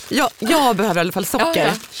jag behöver i alla fall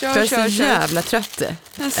socker. Ja. Jag är så jävla trött.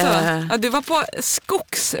 Ja, du var på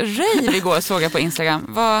skogsrave igår såg jag på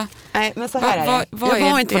Instagram. Nej, men så här är det.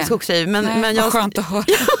 Jag var inte på skogsrave. Men jag... skönt att höra.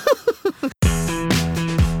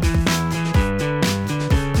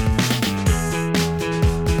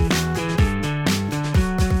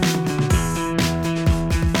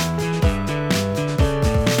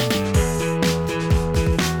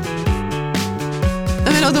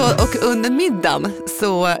 Och under middagen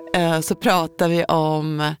så pratar vi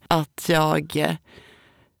om att jag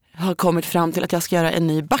har kommit fram till att jag ska göra en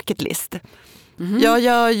ny bucket list. Jag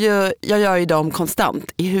gör ju dem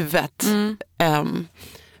konstant i huvudet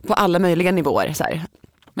på alla möjliga nivåer. Så här.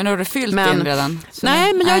 Men har du fyllt din redan?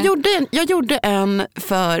 Jag gjorde en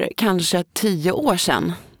för kanske 10 år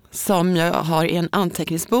sedan som jag har i en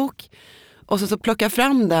anteckningsbok. Och så plockar jag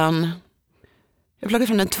fram den. Jag plockade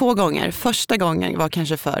fram den 2 gånger. Första gången var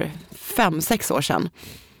kanske för 5-6 år sedan.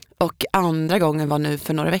 Och andra gången var nu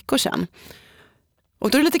för några veckor sedan. Och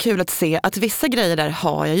då är det lite kul att se att vissa grejer där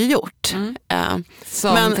har jag ju gjort.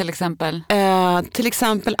 Som till exempel? Till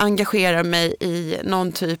exempel engagerar mig i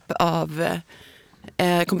någon typ av...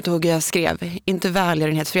 jag kommer inte ihåg hur jag skrev. Inte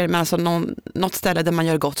välgörenhetsförening, men alltså något ställe där man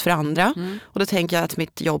gör gott för andra. Och då tänker jag att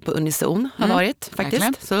mitt jobb på Unison har varit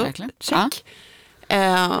faktiskt. Verkligen. Så check.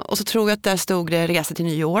 Och så tror jag att där stod det resa till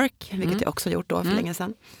New York, vilket jag också gjort då för länge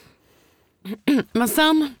sedan. Men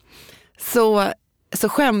sen så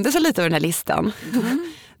skämdes jag lite över den här listan.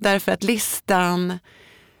 Därför att listan,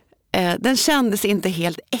 den kändes inte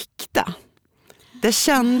helt äkta. Det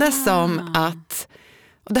kändes som att,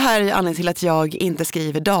 och det här är anledningen till att jag inte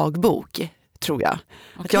skriver dagbok, tror jag.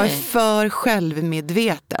 Okay. Att jag är för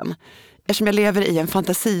självmedveten. Eftersom jag lever i en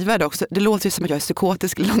fantasivärld också. Det låter ju som att jag är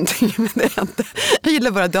psykotisk eller någonting. Men det är inte. Jag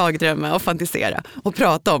gillar bara dagdrömma och fantisera. Och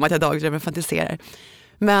prata om att jag dagdrömmer och fantiserar.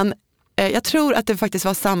 Men jag tror att det faktiskt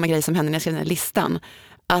var samma grej som hände när jag skrev den här listan.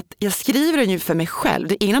 Att jag skriver den ju för mig själv.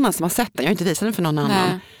 Det är ingen annan som har sett den. Jag har inte visat den för någon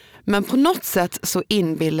annan. Men på något sätt så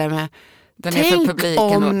inbillar jag mig. Tänk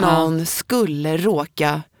om någon skulle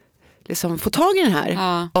råka liksom få tag i den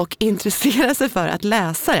här. Och intressera sig för att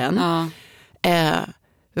läsa den.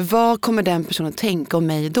 Vad kommer den personen tänka om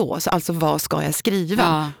mig då? Så alltså vad ska jag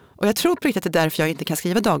skriva? Och jag tror på riktigt att det är därför jag inte kan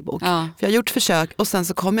skriva dagbok. För jag har gjort försök och sen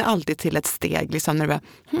så kommer jag alltid till ett steg liksom, när det bara,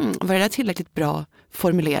 var det där tillräckligt bra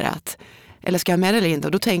formulerat? Eller ska jag med det eller inte?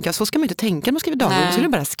 Och då tänker jag, så ska man inte tänka när man skriver dagbok. Så ska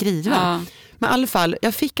man bara skriva. Men i alla fall,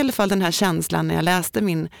 jag fick i alla fall den här känslan när jag läste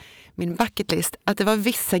min bucket list. Att det var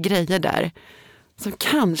vissa grejer där som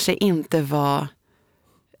kanske inte var...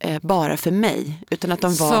 bara för mig, utan att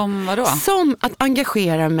de var som, vadå? Som att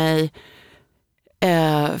engagera mig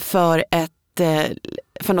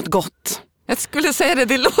för något gott. Jag skulle säga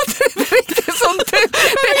det låter inte riktigt som du.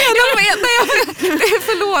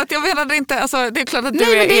 Förlåt, jag menade inte, alltså, det är klart att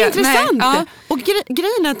du är... det är intressant. Nej, och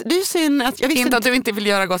grejen är att det är synd att jag visste inte att du inte vill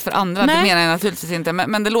göra gott för andra, det menar jag naturligtvis inte,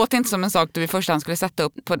 men det låter inte som en sak du i första hand skulle sätta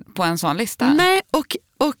upp på en sån lista. Nej, och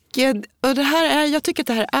det här är, jag tycker att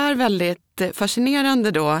det här är väldigt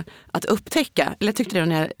fascinerande då att upptäcka, eller jag tyckte det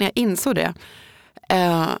när jag insåg det.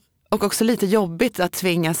 Och också lite jobbigt att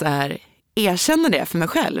tvingas erkänna det för mig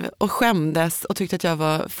själv och skämdes och tyckte att jag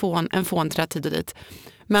var en fåntratt tid och dit.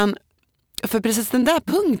 Men för precis den där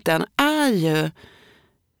punkten är ju,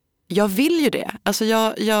 jag vill ju det. Alltså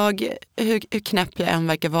hur knäpp jag än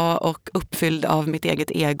verkar vara och uppfylld av mitt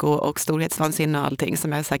eget ego och storhetsvansinne och allting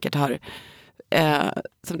som jag säkert har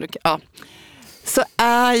så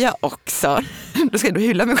är jag också, då ska jag då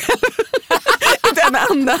hylla mig själv den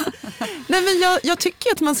andra. Nej, men jag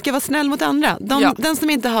tycker att man ska vara snäll mot andra. Den som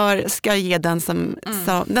inte har ska ge den som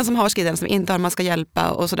den som har ska ge den som inte har, man ska hjälpa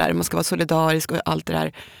och sådär, man ska vara solidarisk och allt det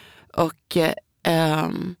där. Och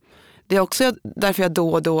det är också därför jag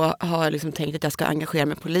då och då har liksom tänkt att jag ska engagera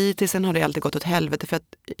mig politiskt. Sen har det alltid gått åt helvete för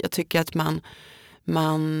att jag tycker att man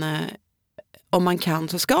om man kan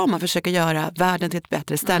så ska man försöka göra världen till ett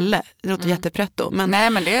bättre ställe. Det låter jättepretto. Men, nej,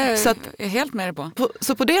 men det är helt med det på.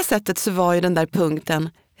 Så på det sättet så var ju den där punkten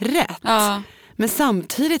rätt. Ja. Men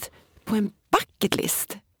samtidigt på en bucket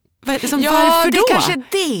list. Liksom, varför det då? är kanske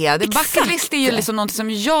det. Bucket list är ju liksom något som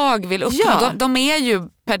jag vill uppnå. Ja. De är ju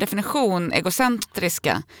per definition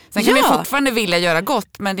egocentriska. Sen kan vi fortfarande vilja göra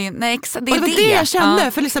gott, men det är det var det jag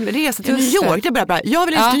kände. För liksom resa till New York, det bara, jag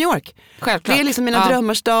vill resa till New York. Självklart. Det är liksom mina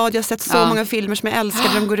drömmarstad. Jag har sett så många filmer som jag älskar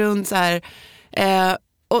där de går runt så här.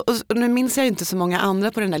 Och nu minns jag inte så många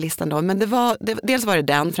andra på den där listan då, men dels var det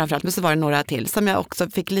den framförallt, men så var det några till som jag också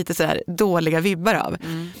fick lite så här dåliga vibbar av.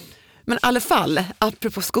 Men i alla fall,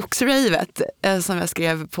 apropå skogsravet som jag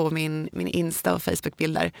skrev på min Insta och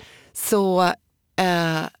Facebook-bilder, så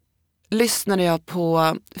lyssnade jag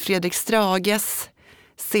på Fredrik Strages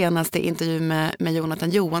senaste intervju med Jonathan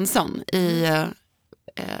Johansson i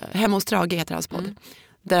Hemma hos Drage heter hans podd.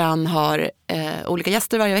 Där han har olika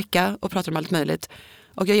gäster varje vecka och pratar om allt möjligt.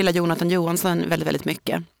 Och jag gillar Jonathan Johansson väldigt, väldigt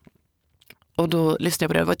mycket. Och då lyssnade jag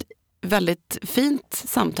på det. Det var ett väldigt fint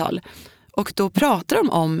samtal. Och då pratar de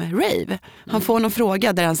om rave. Han får någon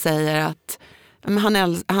fråga där han säger att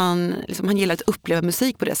han gillar att uppleva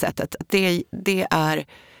musik på det sättet. Att det är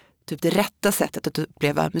typ det rätta sättet att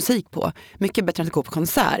uppleva musik på. Mycket bättre än att gå på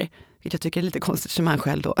konsert. Vilket jag tycker är lite konstigt som han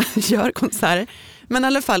själv då gör konserter. Men i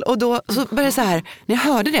alla fall, och då så började det så här, när jag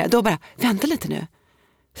hörde det, då bara, vänta lite nu.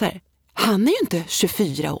 Så här, han är ju inte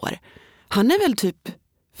 24 år. Han är väl typ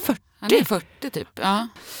 40. Han är 40 typ, ja.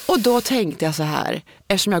 Och då tänkte jag så här,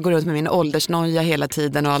 eftersom jag går runt med min åldersnoja hela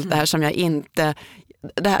tiden och allt det här som jag inte,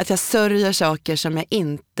 det här att jag sörjer saker som jag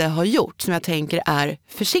inte har gjort, som jag tänker är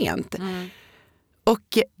för sent.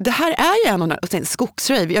 Och det här är ju en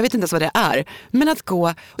skogsrave, jag vet inte ens vad det är. Men att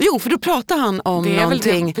gå, för då pratar han om det är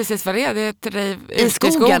någonting. Väl precis vad det är ett rave i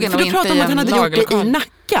skogen. För då pratar han om att han hade gjort det i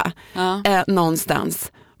Nacka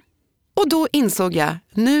någonstans. Och då insåg jag,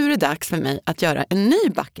 nu är det dags för mig att göra en ny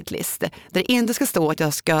bucketlist. Där det inte ska stå att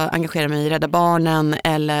jag ska engagera mig i Rädda Barnen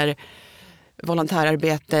eller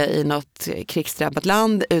volontärarbete i något krigsdrabbat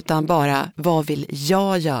land. Utan bara, vad vill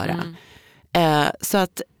jag göra? Så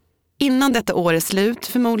att innan detta år är slut,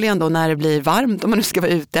 förmodligen då när det blir varmt, om man nu ska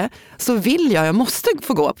vara ute, så vill jag måste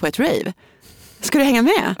få gå på ett rave. Ska du hänga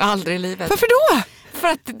med? Aldrig i livet. Varför då? För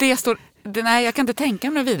att det står... Nej, jag kan inte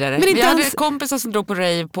tänka mig vidare. Men vi hade kompisar som drog på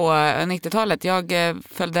rave på 90-talet. Jag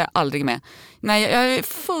följde aldrig med. Nej, jag är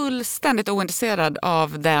fullständigt ointresserad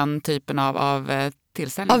av den typen av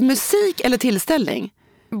tillställning. Av musik eller tillställning?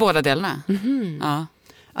 Båda delarna. Ja.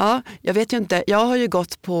 Ja, jag vet ju inte. Jag har ju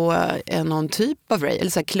gått på någon typ av rave,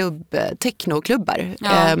 eller så här technoklubbar.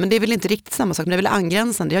 Men det är väl inte riktigt samma sak, men det är väl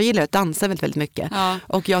angränsande. Jag gillar att dansa väldigt, väldigt mycket. Ja.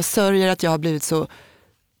 Och jag sörjer att jag har blivit så,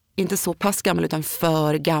 inte så pass gammal utan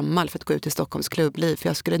för gammal för att gå ut i Stockholms klubbliv. För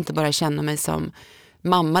jag skulle inte bara känna mig som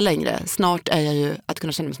mamma längre. Snart är jag ju att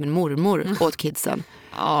kunna känna mig som en mormor åt kidsen.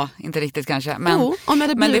 Ja, inte riktigt kanske. Men, om jag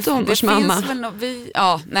hade blivit tonårsmamma.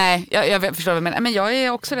 Jag förstår vad du menar. Men jag är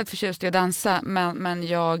också rätt förtjust i att dansa. Men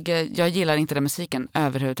jag gillar inte den musiken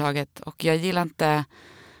överhuvudtaget. Och jag gillar inte...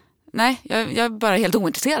 Nej, jag är bara helt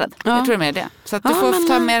ointresserad. Ja. Jag tror det är det. Så att du får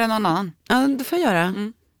ta med dig någon annan. Ja, det får jag göra.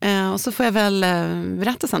 Och så får jag väl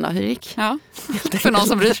berätta sen då hur det gick. Ja, för någon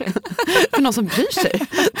som bryr sig. För någon som bryr sig.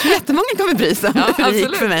 Jättemånga kommer bry sig om hur det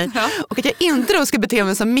gick för mig. Ja. Och att jag inte då ska bete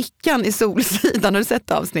mig som Mickan i Solsidan. Har du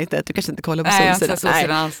sett avsnittet? Du kanske inte kollar på Solsidan.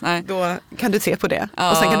 Solsidan alls. Nej. Då kan du se på det.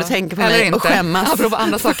 Och sen kan du tänka på mig och skämmas. Apropå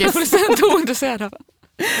andra saker jag är fullständigt ointresserad av.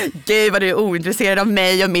 Gud vad du är ointresserad av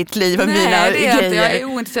mig och mitt liv och mina grejer. Inte. Jag är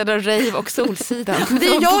ointresserad av rave och Solsidan. Det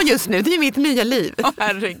är jag just nu, det är mitt nya liv.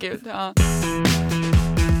 Herregud, ja.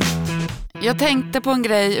 Jag tänkte på en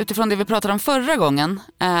grej utifrån det vi pratade om förra gången.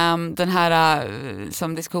 Den här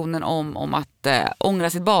som diskussionen om att ångra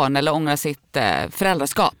sitt barn eller ångra sitt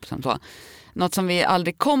föräldraskap. Som så. Något som vi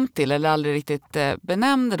aldrig kom till eller aldrig riktigt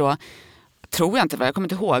benämnde då. Tror jag inte, jag kommer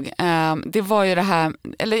inte ihåg. Det var ju det här,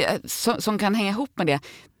 eller som kan hänga ihop med det.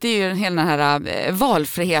 Det är ju hela den här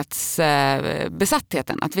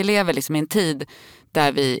valfrihetsbesattheten. Att vi lever liksom i en tid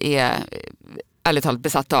där vi är... ärligt talat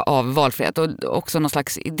besatta av valfrihet och också någon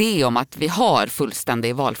slags idé om att vi har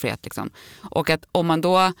fullständig valfrihet liksom. Och att om man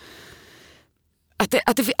då att det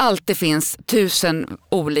alltid finns 1000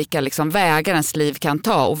 olika liksom vägar ens liv kan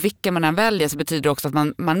ta och vilka man än väljer så betyder det också att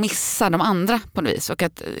man missar de andra på något vis och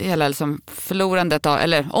att hela liksom förlorandet av,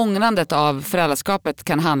 eller ångrandet av föräldraskapet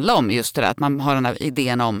kan handla om just det där, att man har den här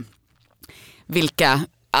idén om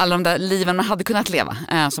alla de där liven man hade kunnat leva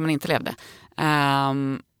som man inte levde.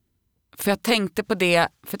 För jag tänkte på det,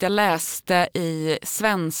 för att jag läste i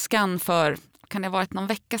Svenskan för, kan det ha varit någon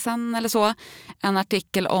vecka sedan eller så, en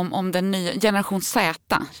artikel om den nya generation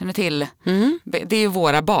Z, känner till? Det är ju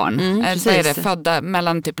våra barn. Vad är det? Födda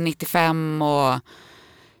mellan typ 95 och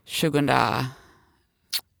 2000.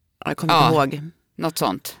 Jag kommer inte ihåg. Något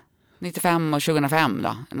sånt. 95 och 2005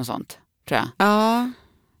 då, något sånt, tror jag. Ja.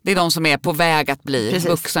 Det är de som är på väg att bli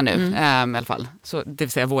vuxna nu, i alla fall. Så, det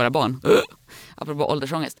vill säga våra barn. Apropå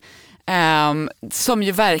åldersångest. Som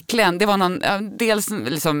ju verkligen, det var dels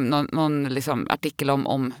liksom, någon liksom artikel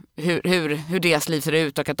om hur deras liv ser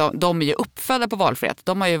ut och att de är ju uppfödda på valfrihet.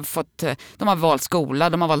 De har valt skola,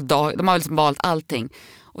 de har liksom valt allting.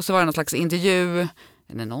 Och så var det någon slags intervju,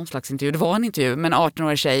 det var en intervju med en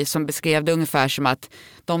 18-årig tjej som beskrev det ungefär som att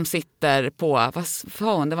de sitter på,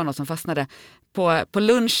 det var något som fastnade, på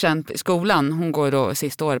lunchen i skolan, hon går då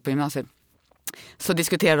sista året på gymnasiet, så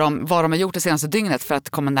diskuterar de vad de har gjort det senaste dygnet för att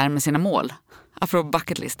komma närmare sina mål. Apropå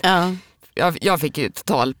bucket list. Ja. jag fick ju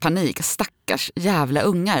total panik, stackars jävla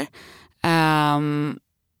ungar.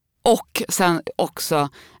 Och sen också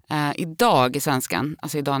idag i Svenskan,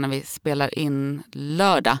 alltså idag när vi spelar in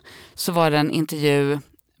lördag, så var det en intervju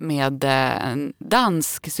med en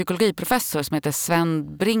dansk psykologiprofessor som heter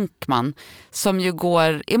Sven Brinkman, som ju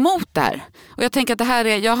går emot det här. Och jag tänker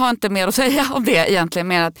att jag har inte mer att säga om det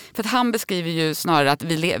egentligen, för att han beskriver ju snarare att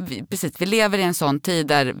vi lever i en sån tid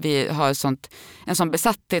där vi har en sån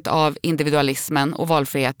besatthet av individualismen och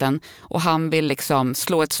valfriheten, och han vill liksom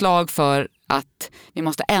slå ett slag för att vi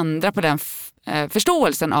måste ändra på den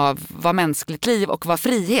förståelsen av vad mänskligt liv och vad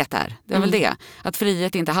frihet är. Det är väl det. Att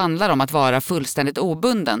frihet inte handlar om att vara fullständigt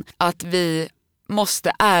obunden. Att vi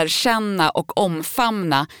måste erkänna och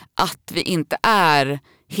omfamna att vi inte är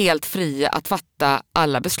helt fria att fatta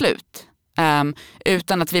alla beslut.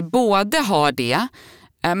 Utan att vi både har det,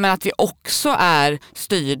 men att vi också är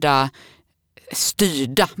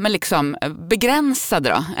styrda men liksom begränsade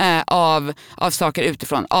då, av saker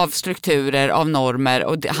utifrån, av strukturer, av normer,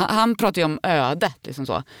 och han pratar ju om ödet liksom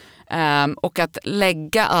så. Och att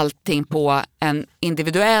lägga allting på en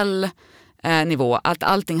individuell nivå, att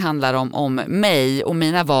allting handlar om mig och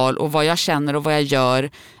mina val och vad jag känner och vad jag gör,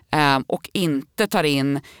 och inte tar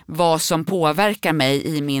in vad som påverkar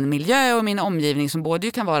mig i min miljö och min omgivning, som både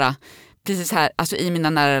ju kan vara precis här, alltså i mina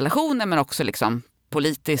nära relationer, men också liksom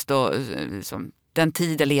politiskt och liksom, den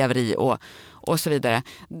tid jag lever i och så vidare.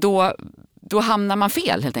 Då hamnar man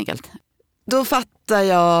fel helt enkelt. Då fattar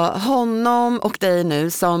jag honom och dig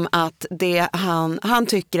nu som att han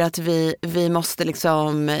tycker att vi måste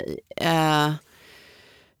liksom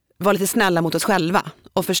vara lite snälla mot oss själva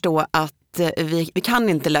och förstå att vi kan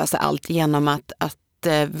inte lösa allt genom att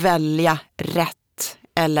välja rätt,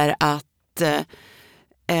 eller att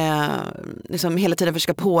liksom hela tiden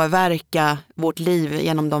försöka påverka vårt liv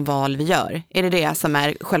genom de val vi gör. Är det som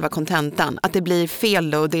är själva kontentan? Att det blir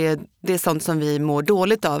fel då, det är sånt som vi mår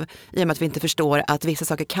dåligt av, i och med att vi inte förstår att vissa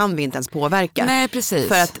saker kan vi inte ens påverka. Nej, precis.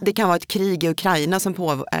 För att det kan vara ett krig i Ukraina som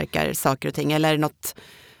påverkar saker och ting, eller något.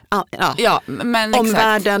 Men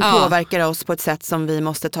omvärlden påverkar oss på ett sätt som vi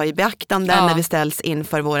måste ta i beaktande när vi ställs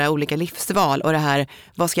inför våra olika livsval, och det här,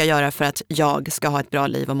 vad ska jag göra för att jag ska ha ett bra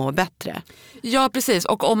liv och må bättre? Ja, precis.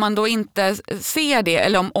 Och om man då inte ser det,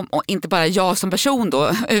 eller om inte bara jag som person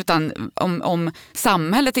då, utan om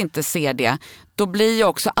samhället inte ser det, då blir ju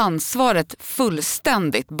också ansvaret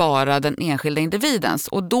fullständigt bara den enskilda individens,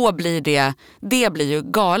 och då blir det blir ju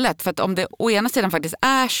galet. För att om det å ena sidan faktiskt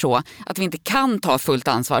är så att vi inte kan ta fullt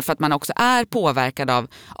ansvar för att man också är påverkad av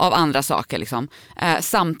andra saker liksom.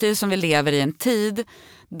 Samtidigt som vi lever i en tid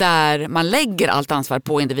där man lägger allt ansvar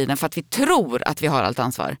på individen för att vi tror att vi har allt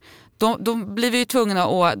ansvar. Då blir vi ju tvungna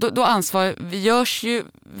och då ansvar görs ju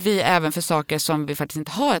vi även för saker som vi faktiskt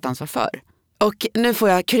inte har ett ansvar för. Och nu får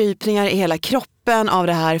jag krypningar i hela kroppen av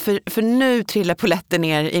det här, för nu trillar polletten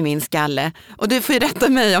ner i min skalle. Och du får ju rätta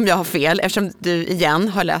mig om jag har fel, eftersom du igen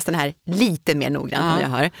har läst den här lite mer noggrant än jag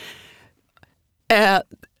har.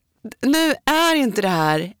 Nu är inte det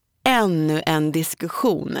här ännu en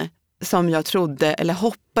diskussion som jag trodde eller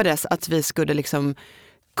hoppades att vi skulle liksom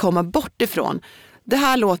komma bort ifrån. Det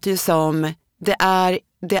här låter ju som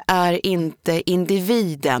det är inte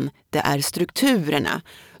individen, det är strukturerna.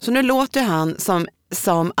 Så nu låter han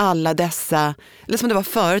som alla dessa, eller som det var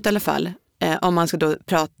förut i alla fall, om man ska då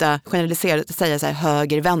prata generaliserat, säga så här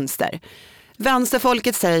höger, vänster.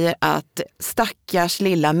 Vänsterfolket säger att stackars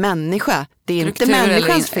lilla människa, det är inte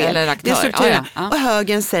människans fel, det är strukturen. Och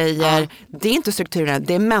högern säger, det är inte strukturerna,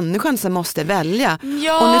 det är människan som måste välja.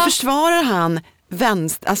 Ja. Och nu försvarar han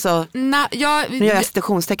vänster, alltså nu gör jag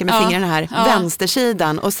stationstecken med fingrarna här,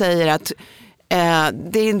 vänstersidan, och säger att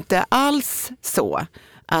det är inte alls så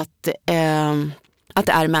att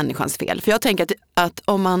det är människans fel. För jag tänker att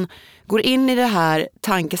om man går in i det här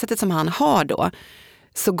tankesättet som han har då,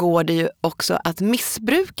 så går det ju också att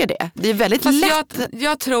missbruka det. Det är väldigt lätt.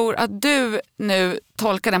 Jag tror att du nu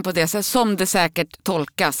tolkar den på det sätt som det säkert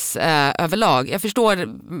tolkas överlag. Jag förstår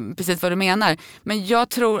precis vad du menar. Men jag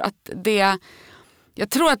tror att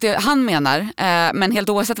det han menar, men helt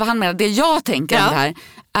oavsett vad han menar, det jag tänker om det här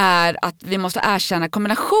är att vi måste erkänna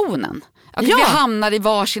kombinationen. Att vi hamnar i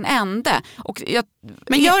varsin ände.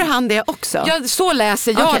 Men gör han det också? Så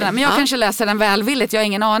läser jag den, men jag kanske läser den välvilligt, jag har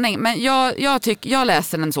ingen aning. Men jag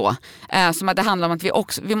läser den så, som att det handlar om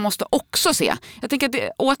att vi måste också se. Jag tänker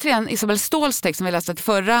att återigen Isabel Ståhls text som vi läste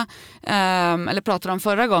eller pratade om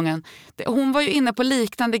förra gången, hon var ju inne på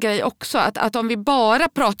liknande grej också. Att om vi bara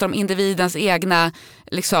pratar om individens egna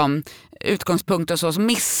liksom, utgångspunkter så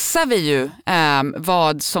missar vi ju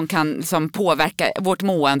vad som kan påverka vårt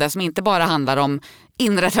mående, som inte bara handlar om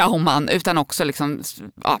inre trauman utan också liksom,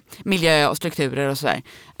 miljö och strukturer och sådär.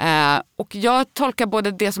 Och jag tolkar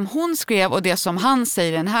både det som hon skrev och det som han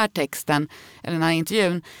säger i den här texten, eller den här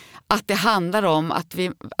intervjun, att det handlar om att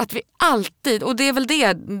vi alltid, och det är väl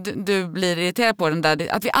det du blir irriterad på, den där,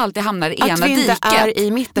 att vi alltid hamnar i ena diket. Att vi inte är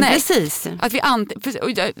i mitten, precis. Att vi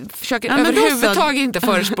och jag försöker överhuvudtaget inte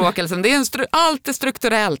förespråka, liksom, det är allt är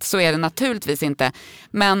strukturellt, så är det naturligtvis inte.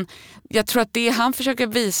 Men jag tror att det han försöker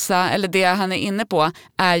visa, eller det han är inne på,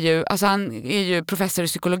 är ju, alltså han är ju professor i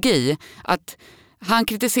psykologi, att han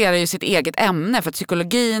kritiserar ju sitt eget ämne för att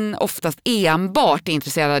psykologin oftast enbart är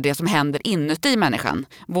intresserad av det som händer inuti människan.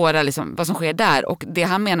 Vad som sker där. Och det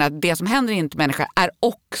han menar att det som händer inuti människan är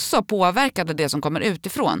också påverkat av det som kommer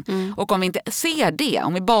utifrån. Och om vi inte ser det,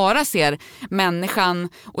 om vi bara ser människan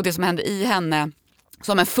och det som händer i henne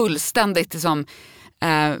som en fullständigt liksom,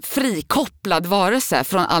 frikopplad varelse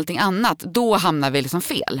från allting annat, då hamnar vi liksom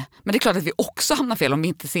fel. Men det är klart att vi också hamnar fel om vi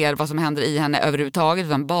inte ser vad som händer i henne överhuvudtaget,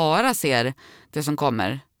 utan bara ser det som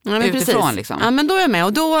kommer utifrån. Liksom. Ja, men då är jag med,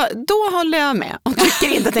 och då håller jag med och tycker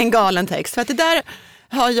inte att det är en galen text. För att det där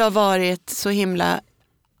har jag varit så himla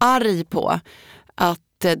arg på,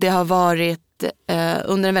 att det har varit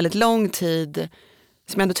under en väldigt lång tid,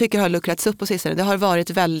 som jag ändå tycker har luckrats upp på sistone. Det har varit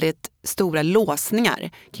väldigt stora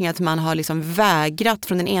låsningar kring att man har liksom vägrat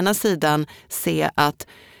från den ena sidan se att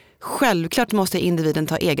självklart måste individen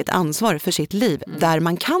ta eget ansvar för sitt liv där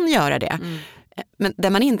man kan göra det. Men där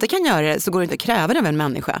man inte kan göra det så går det inte att kräva det av en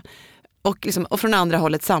människa. Och från andra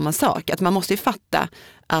hållet samma sak, att man måste ju fatta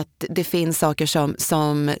att det finns saker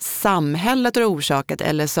som samhället har orsakat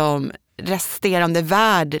eller som resterande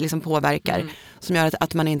värld liksom påverkar, som gör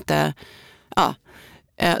att man inte...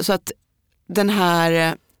 Så att den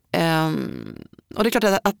här, och det är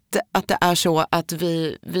klart att det är så att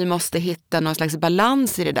vi måste hitta någon slags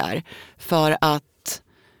balans i det där, för att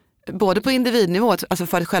både på individnivå, alltså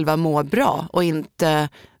för att själva må bra och inte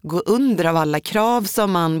gå under av alla krav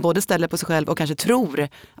som man både ställer på sig själv och kanske tror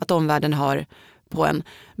att omvärlden har på en,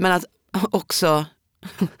 men att också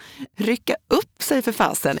rycka upp sig för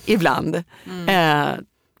fasen ibland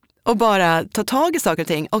och bara ta tag i saker och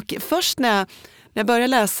ting. Och först när jag började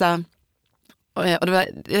läsa, och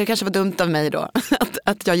det kanske var dumt av mig då,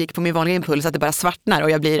 att jag gick på min vanliga impuls, att det bara svartnar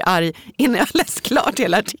och jag blir arg innan jag läst klart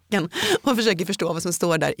hela artikeln och försöker förstå vad som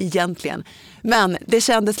står där egentligen. Men det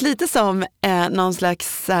kändes lite som någon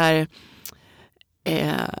slags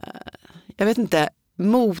jag vet inte,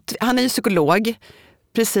 han är ju psykolog,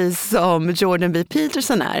 precis som Jordan B.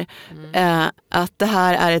 Peterson är. Att det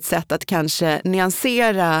här är ett sätt att kanske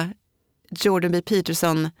nyansera Jordan B.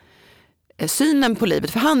 Peterson synen på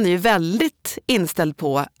livet, för han är ju väldigt inställd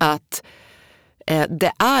på att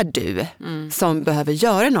det är du som behöver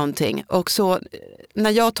göra någonting. Och så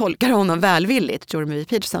när jag tolkar honom välvilligt, Jordan B.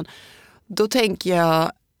 Peterson, då tänker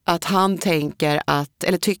jag att han tycker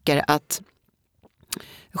att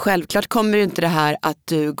självklart kommer inte det här att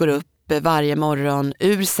du går upp varje morgon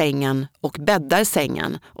ur sängen och bäddar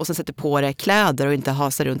sängen och sen sätter på dig kläder och inte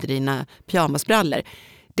hasar runt i dina pyjamasbrallor.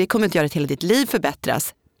 Det kommer inte göra att hela ditt liv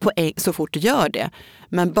förbättras så fort du gör det.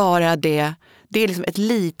 Men bara det är liksom ett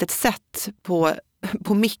litet sätt på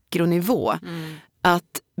mikronivå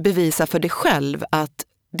att bevisa för dig själv att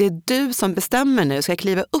det är du som bestämmer nu, ska jag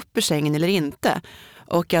kliva upp ur sängen eller inte?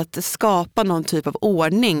 Och att skapa någon typ av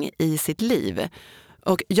ordning i sitt liv.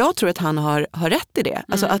 Och jag tror att han har rätt i det.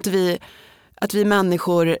 Alltså att vi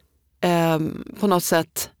människor på något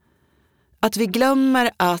sätt, att vi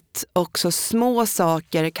glömmer att också små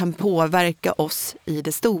saker kan påverka oss i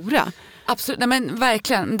det stora. Absolut, nej, men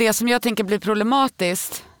verkligen. Det som jag tänker blir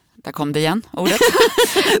problematiskt, där kom det igen, ordet.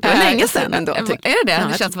 Det var länge sedan ändå. Är det?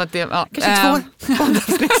 Det känns som att det... Ja. Kanske 2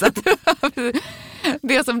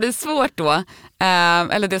 Det som blir svårt då,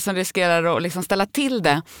 eller det som riskerar att liksom ställa till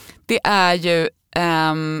det är ju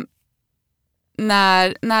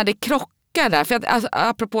när det krockar där. För att, alltså,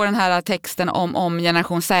 apropå den här texten om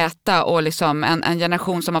generation Z och liksom en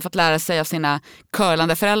generation som har fått lära sig av sina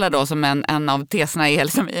curlande föräldrar då, som en av teserna är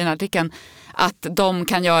liksom i den här artikeln, att de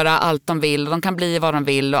kan göra allt de vill och de kan bli vad de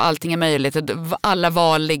vill och allting är möjligt och alla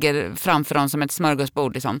val ligger framför dem som ett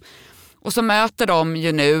smörgåsbord liksom. Och så möter de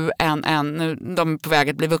ju nu nu de är på väg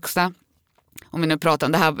att bli vuxna. Om vi nu pratar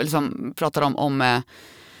om det här, liksom, pratar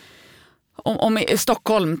om i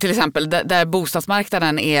Stockholm till exempel, där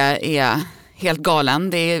bostadsmarknaden är helt galen.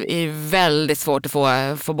 Det är väldigt svårt att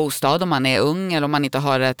få bostad om man är ung eller om man inte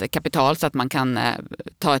har ett kapital så att man kan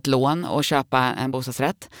ta ett lån och köpa en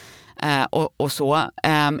bostadsrätt. och så.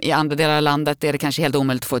 I andra delar av landet är det kanske helt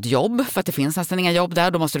omöjligt att få ett jobb för att det finns nästan inga jobb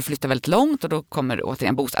där. Då måste du flytta väldigt långt och då kommer det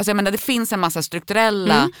återigen bostad. Alltså jag menar, det finns en massa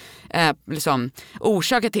strukturella liksom,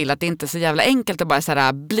 orsaker till att det inte är så jävla enkelt att bara så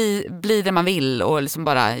här, bli det man vill och liksom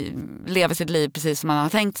bara leva sitt liv precis som man har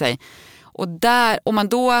tänkt sig. Och där, om man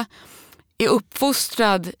då är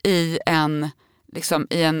uppfostrad i en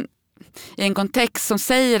kontext som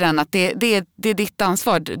säger en att det är ditt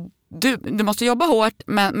ansvar. Du måste jobba hårt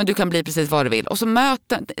men du kan bli precis vad du vill. Och så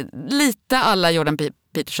möter lite alla Jordan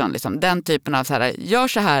Peterson, liksom, den typen av så här, gör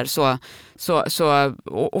så här så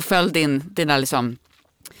och följ dina liksom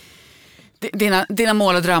dina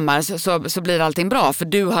mål och drömmar så blir allting bra för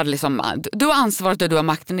du har ansvaret och du har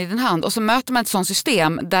makten i din hand och så möter man ett sånt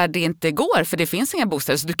system där det inte går för det finns inga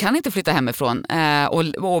bostäder så du kan inte flytta hemifrån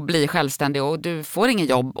och bli självständig och du får ingen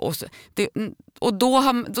jobb och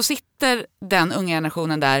då sitter den unga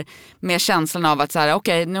generationen där med känslan av att så här,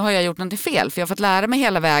 okej, nu har jag gjort något fel för jag har fått lära mig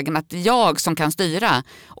hela vägen att jag som kan styra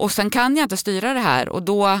och sen kan jag inte styra det här och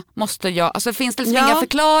då måste jag, alltså finns det liksom inga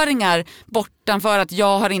förklaringar bortanför att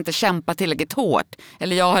jag har inte kämpat tillräckligt hårt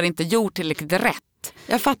eller jag har inte gjort tillräckligt rätt.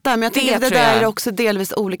 Jag fattar, men jag tänker att det där är också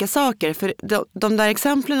delvis olika saker. För de där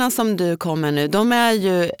exemplen som du kommer nu, de är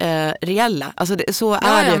ju reella. Alltså så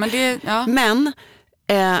är det. Men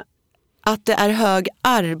att det är hög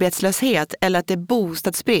arbetslöshet eller att det är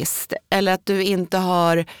bostadsbrist eller att du inte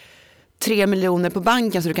har 3 miljoner på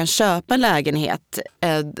banken så du kan köpa en lägenhet.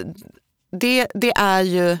 Det är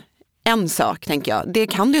ju en sak, tänker jag. Det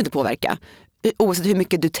kan du inte påverka. Oavsett hur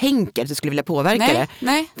mycket du tänker att du skulle vilja påverka det.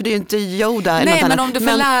 Nej. För det är ju inte Yoda eller nej, något men annat. om du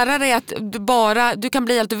får lära dig att du kan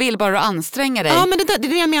bli allt du vill bara du anstränger dig. Ja, men det är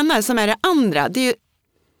det jag menar som är det andra. Det är ju,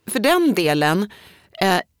 för den delen,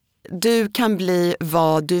 du kan bli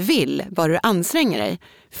vad du vill bara du anstränger dig.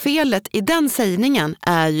 Felet i den sägningen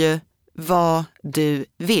är ju vad du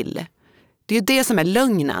vill. Det är ju det som är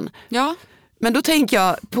lögnen. Ja. Men då tänker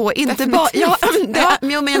jag på inte bara... Men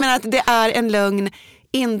jag menar att det är en lögn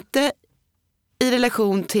inte i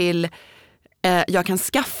relation till jag kan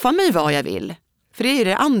skaffa mig vad jag vill. För det är ju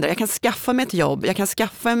det andra. Jag kan skaffa mig ett jobb. Jag kan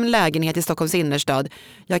skaffa en lägenhet i Stockholms innerstad.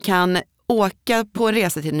 Jag kan åka på en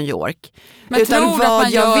resa till New York. Men utan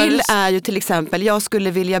vad jag vill är ju till exempel, jag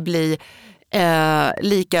skulle vilja bli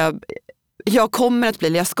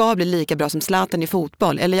jag ska bli lika bra som Zlatan i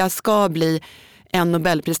fotboll. Eller jag ska bli en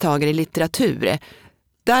Nobelpristagare i litteratur.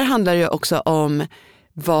 Där handlar det ju också om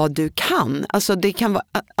vad du kan. Alltså det kan vara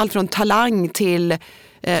allt från talang till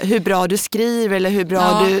hur bra du skriver eller hur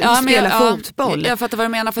bra du spelar fotboll. Jag fattar vad du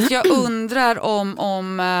menar, fast jag undrar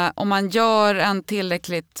om man gör en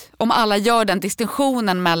tillräckligt, om alla gör den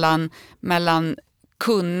distinktionen mellan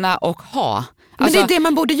kunna och ha. Men alltså, det är det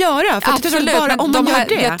man borde göra. För absolut, bara om man gör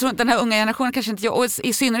det. Jag tror den här unga generationen kanske inte, och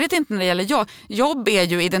i synnerhet inte när det gäller jobb är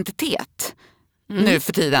ju identitet. Nu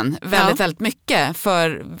för tiden väldigt mycket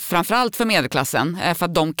framförallt för medelklassen för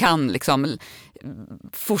att de kan liksom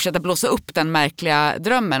fortsätta blåsa upp den märkliga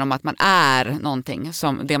drömmen om att man är någonting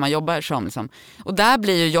som det man jobbar som liksom. Och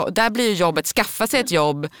där blir ju jobbet skaffa sig ett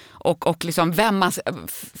jobb och liksom vem man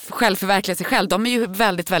själv förverkliga sig själv. De är ju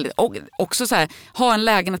väldigt och också så här, ha en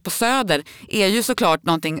lägenhet på Söder är ju såklart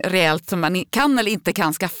någonting reellt som man kan eller inte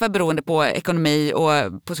kan skaffa beroende på ekonomi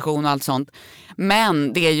och position och allt sånt.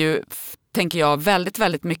 Men det är ju, tänker jag,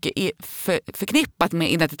 väldigt mycket förknippat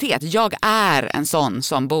med identitet. Jag är en sån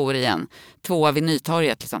som bor i en 2 vid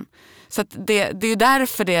Nytorget. Liksom. Så att det är ju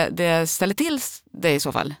därför det ställer till det i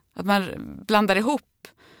så fall. Att man blandar ihop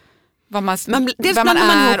vem man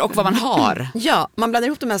är och vad man har. Ja, man blandar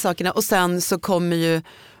ihop de här sakerna och sen så kommer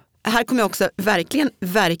också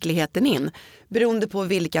verkligheten in. Beroende på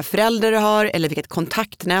vilka föräldrar du har eller vilket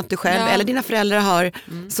kontaktnät du själv eller dina föräldrar har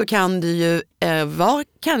så kan du ju vara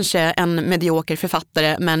kanske en medioker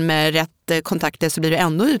författare men med rätt kontakter så blir du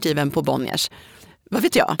ändå utgiven på Bonniers. Vad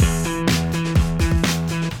vet jag?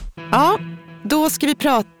 Ja, då ska vi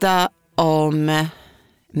prata om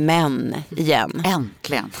män igen.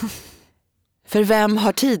 Äntligen. För vem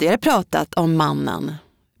har tidigare pratat om mannen?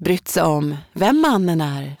 Brytt sig om vem mannen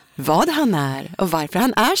är? Vad han är och varför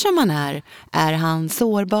han är som han är. Är han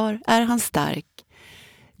sårbar? Är han stark?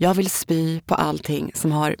 Jag vill spy på allting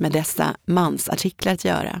som har med dessa mansartiklar att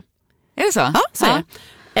göra. Är det så? Ja, så är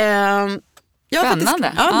det.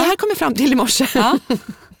 Spännande. Det här kom jag fram till i morse. Ja.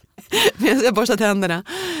 Jag har borstat händerna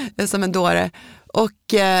som en dåre.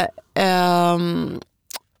 Och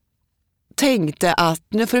tänkte att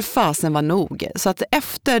nu får det fasen vara nog. Så att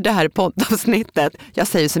efter det här poddavsnittet, jag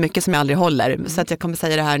säger så mycket som jag aldrig håller, så att jag kommer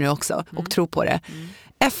säga det här nu också och tro på det.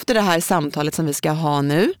 Efter det här samtalet som vi ska ha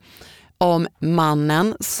nu om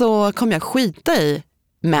mannen så kommer jag skita i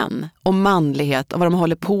män och manlighet och vad de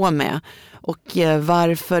håller på med och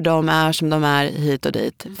varför de är som de är hit och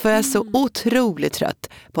dit. För jag är så otroligt trött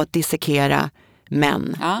på att dissekera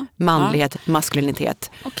män, manlighet,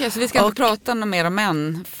 maskulinitet. Okej, så vi ska inte prata mer om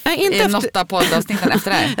män i något av poddavsnitten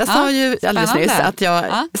efter det här. Jag sa ju alldeles nyss att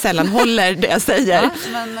jag sällan håller det jag säger.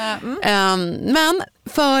 Men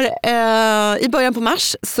för i början på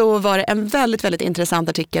mars så var det en väldigt, väldigt intressant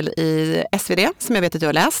artikel i SvD som jag vet att du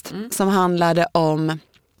har läst, som handlade om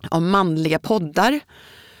manliga poddar.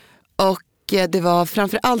 Och det var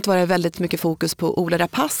framförallt var det väldigt mycket fokus på Ola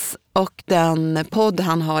Rapace och den podd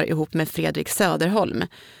han har ihop med Fredrik Söderholm.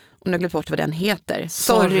 Och nu har jag glömt bort vad den heter.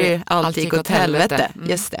 Sorry, allt gick åt helvete.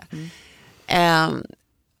 Just det.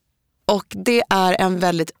 Och det är en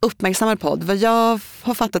väldigt uppmärksammad podd. Vad jag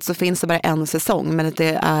har fattat så finns det bara en säsong, men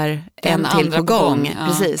det är en till på gång.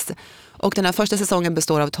 Precis. Och den här första säsongen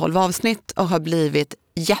består av 12 avsnitt och har blivit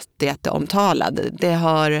jätteomtalad. Det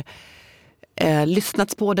har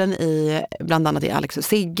lyssnats på den i bland annat i Alex och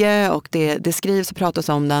Sigge och det skrivs och pratas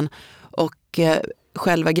om den. Och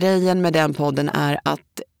själva grejen med den podden är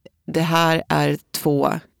att det här är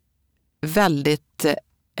två väldigt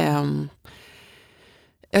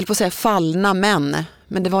jag höll på att säga fallna män,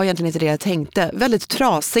 men det var egentligen inte det jag tänkte. Väldigt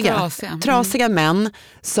trasiga män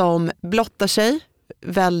som blottar sig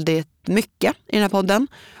väldigt mycket i den här podden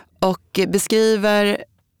och beskriver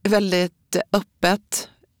väldigt öppet,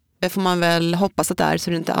 det får man väl hoppas att det är, så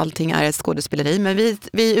det inte allting är ett skådespeleri, men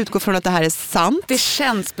vi utgår från att det här är sant. Det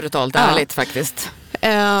känns brutalt ärligt faktiskt.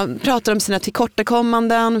 Pratar om sina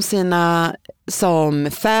tillkortakommanden, sina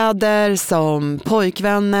som fäder, som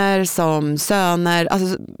pojkvänner, som söner,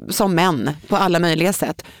 alltså som män på alla möjliga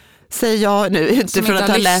sätt. Säger jag nu utifrån att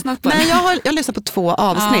ha läst. Nej, jag har lyssnat på 2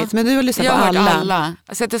 avsnitt, men du har lyssnat på alla.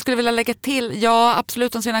 Så att jag skulle vilja lägga till, ja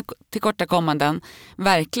absolut om sina tillkortakommanden,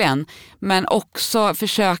 verkligen. Men också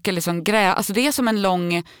försöka liksom alltså det är som en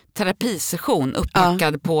lång terapisession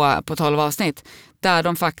upppackad på 12 avsnitt. Där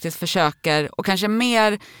de faktiskt försöker, och kanske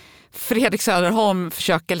mer Fredrik Söderholm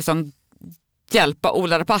försöker liksom hjälpa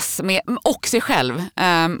Ola Rapace med, och sig själv.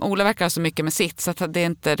 Ola verkar ha så mycket med sitt så att det är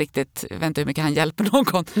inte riktigt, jag vet inte hur mycket han hjälper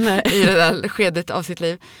någon i det där skedet av sitt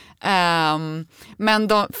liv. Men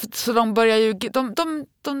de börjar ju,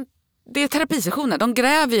 det är terapisessioner, de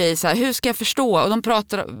gräver ju i så här, hur ska jag förstå, och de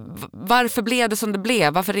pratar varför blev det som det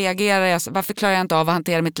blev, varför reagerar jag, varför klarar jag inte av att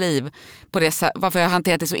hantera mitt liv på det sättet, varför jag har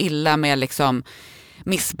hanterat det så illa med liksom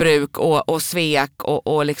missbruk och svek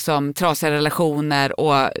och liksom trasiga relationer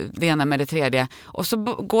och det ena med det tredje. Och så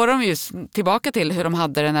går de ju tillbaka till hur de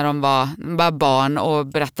hade det när de var barn och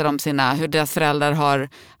berättar om hur deras föräldrar har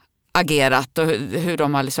agerat och hur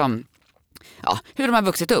de har liksom, hur de har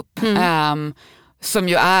vuxit upp. Som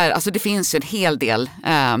ju är, alltså det finns ju en hel del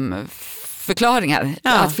förklaringar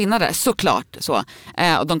att finna där, såklart så.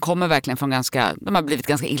 Och de kommer verkligen från de har blivit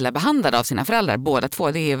ganska illa behandlade av sina föräldrar, båda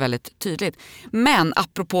två, det är väldigt tydligt. Men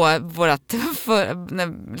apropå vårt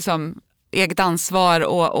liksom, eget ansvar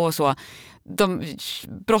och så, de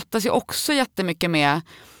brottas ju också jättemycket med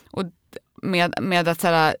att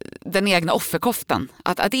såhär, den egna offerkoftan,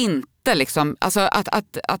 att inte liksom, alltså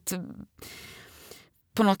att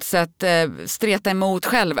på något sätt streta emot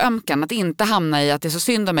självömkan, att inte hamna i att det är så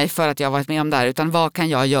synd om mig för att jag har varit med om det här, utan vad kan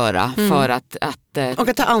jag göra för att och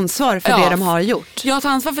att ta ansvar för det de har gjort. Ja, ta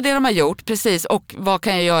ansvar för det de har gjort, precis, och vad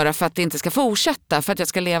kan jag göra för att det inte ska fortsätta, för att jag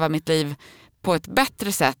ska leva mitt liv på ett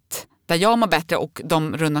bättre sätt, där jag mår bättre och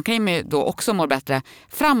de runt omkring mig då också mår bättre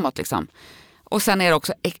framåt liksom. Och sen är det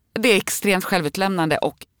också, det är extremt självutlämnande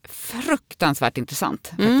och fruktansvärt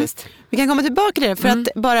intressant faktiskt. Vi kan komma tillbaka till det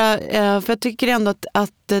för jag tycker ändå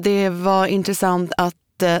att det var intressant att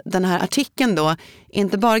den här artikeln då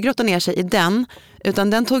inte bara grottar ner sig i den, utan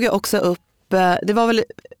den tog ju också upp, det var väl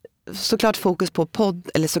såklart fokus på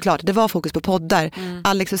det var fokus på poddar.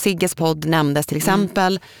 Alex och Sigges podd nämndes till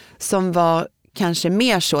exempel, som var kanske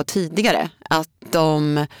mer så tidigare, att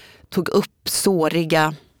de tog upp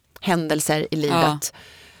såriga händelser i livet.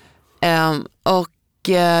 Och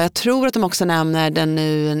jag tror att de också nämner den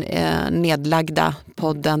nu nedlagda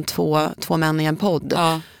podden Två män i en podd.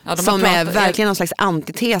 Som är verkligen någon slags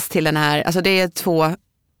antites till den här. Alltså det är 2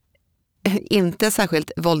 inte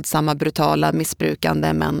särskilt våldsamma, brutala,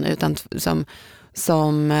 missbrukande män, utan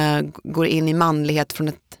som går in i manlighet från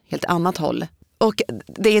ett helt annat håll. Och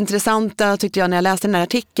det intressanta tyckte jag när jag läste den här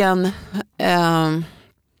artikeln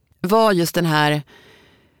var just den här,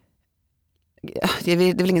 det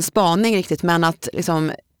är väl ingen spaning riktigt, men att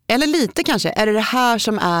liksom, eller lite kanske, är det här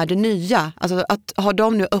som är det nya? Alltså att har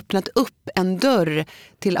de nu öppnat upp en dörr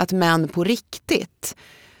till att män på riktigt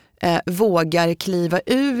vågar kliva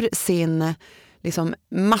ur sin liksom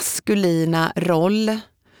maskulina roll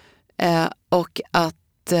och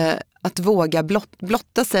att våga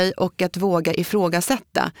blotta sig och att våga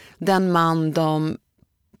ifrågasätta den man de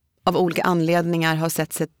av olika anledningar har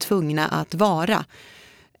sett sig tvungna att vara.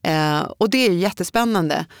 Och det är ju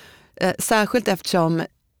jättespännande. Särskilt eftersom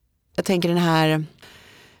jag tänker den här,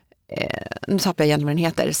 nu tappar jag igen vad den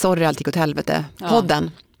heter, Sorry allt gick åt helvete,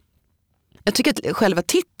 podden. Jag tycker att själva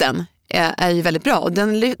titeln är ju väldigt bra. Och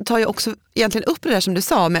den tar ju också egentligen upp det där som du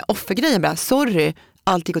sa med offergrejen. Bara, sorry,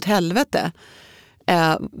 allt gick åt helvete.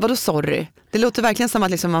 Vadå sorry? Det låter verkligen som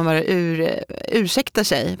att liksom man bara ursäktar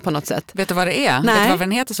sig på något sätt. Vet du vad det är? Nej. Vet du varför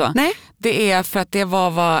den heter så? Nej. Det är för att det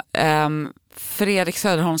var vad Fredrik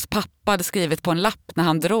Söderholms pappa hade skrivit på en lapp när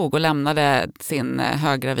han drog och lämnade sin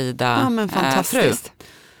höggravida fru.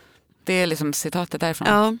 Det är liksom citatet därifrån.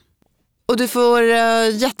 Ja. Och du får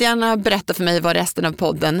jättegärna berätta för mig vad resten av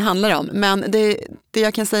podden handlar om. Men det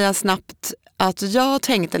jag kan säga snabbt att jag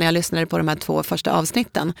tänkte när jag lyssnade på de här 2 första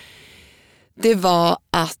avsnitten, det var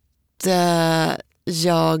att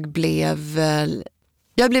jag blev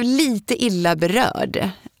lite illa berörd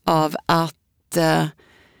av att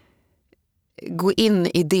gå in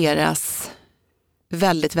i deras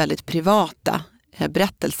väldigt, väldigt privata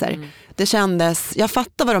berättelser. Det kändes, jag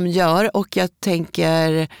fattar vad de gör och jag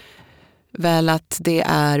tänker väl att det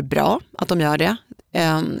är bra att de gör det.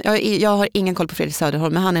 Jag har ingen koll på Fredrik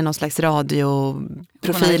Söderholm, men han är någon slags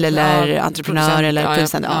radioprofil eller entreprenör eller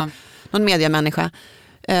producent. Någon mediamänniska.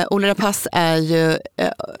 Olle Rapace är ju,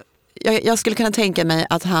 jag skulle kunna tänka mig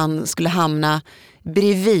att han skulle hamna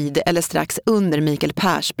bredvid eller strax under Mikael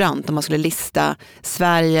Persbrandt om man skulle lista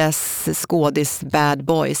Sveriges skådis bad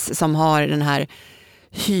boys som har den här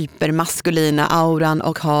hypermaskulina auran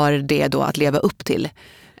och har det då att leva upp till.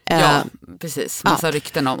 Ja, precis. Massa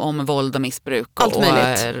rykten om våld och missbruk. Allt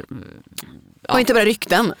möjligt. Och inte bara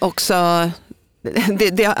rykten, också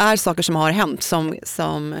det är saker som har hänt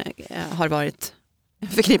som har varit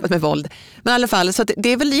förknippat med våld. Men i alla fall, så att det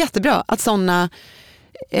är väl jättebra att sådana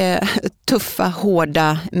tuffa,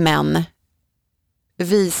 hårda män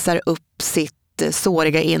visar upp sitt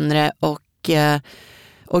såriga inre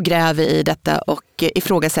och gräver i detta och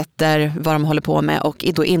ifrågasätter vad de håller på med och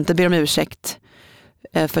då inte ber om ursäkt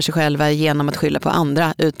för sig själva genom att skylla på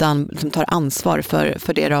andra utan liksom tar ansvar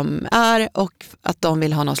för det de är och att de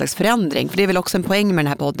vill ha någon slags förändring. För det är väl också en poäng med den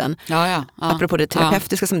här podden. Apropå det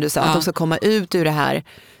terapeutiska som du sa, att de ska komma ut ur det här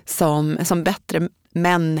som bättre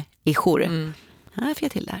människor. Jag får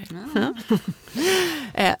till där.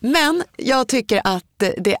 Men jag tycker att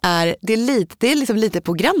det är liksom lite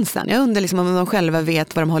på gränsen. Jag undrar liksom om de själva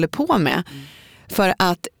vet vad de håller på med. För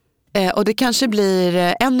att och det kanske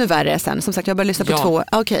blir ännu värre sen. Som sagt, jag börjar lyssna på 2.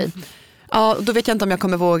 Okej. Ja, då vet jag inte om jag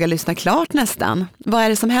kommer våga lyssna klart nästan. Vad är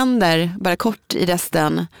det som händer? Bara kort i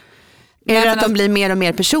resten. Är det att de blir mer och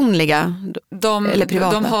mer personliga? Eller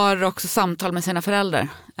privata? De har också samtal med sina föräldrar.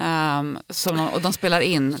 Och de spelar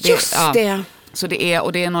in. Just det. Så det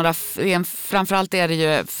är några, framförallt är det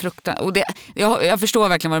ju fruktansvärt. Jag förstår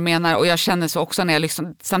verkligen vad du menar och jag känner så också när jag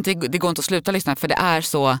lyssnar. Samtidigt, det går inte att sluta lyssna för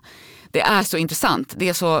det är så intressant. Det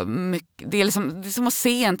är så mycket, det är som att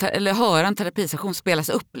se eller höra en terapisession spelas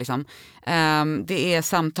upp. Liksom. Det är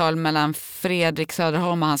samtal mellan Fredrik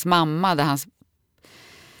Söderholm och hans mamma där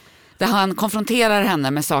han konfronterar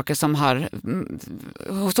henne med saker som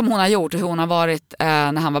hon har gjort och hur hon har varit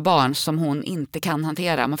när han var barn som hon inte kan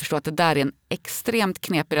hantera. Man förstår att det där är en extremt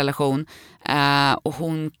knepig relation och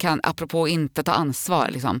hon kan apropå inte ta ansvar.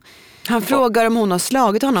 Liksom. Han frågar om hon har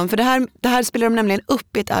slagit honom för det här spelar de nämligen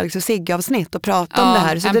upp i ett Alex och Sigge-avsnitt och pratar om det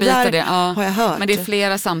här. Så det där har jag hört. Men det är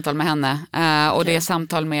flera samtal med henne och det är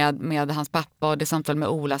samtal med hans pappa och det är samtal med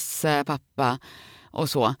Olas pappa. Och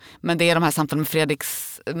så. Men det är de här samtalen med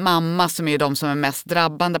Fredriks mamma som är de som är mest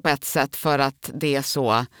drabbande på ett sätt för att det är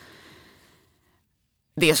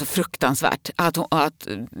så fruktansvärt att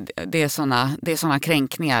det är såna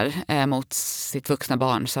kränkningar mot sitt vuxna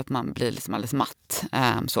barn så att man blir liksom alldeles matt.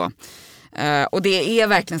 Och det är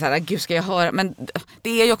verkligen så här, gud ska jag höra, men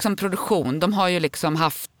det är ju också en produktion. De har ju liksom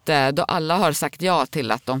haft, då alla har sagt ja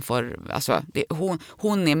till att de får, alltså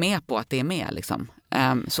hon är med på att det är med liksom.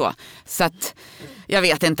 Så att jag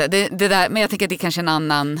vet inte det där, men jag tänker att det är kanske en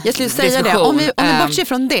annan jag skulle säga diskussion. Det. Om vi bortser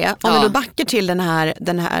från det, om vi då backar till det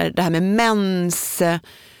här med mäns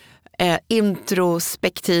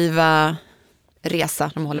introspektiva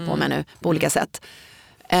resa de håller på med nu på olika sätt.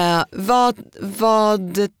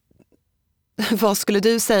 Vad skulle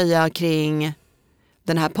du säga kring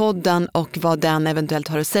den här podden och vad den eventuellt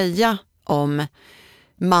har att säga om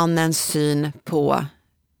mannens syn på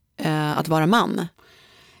att vara man?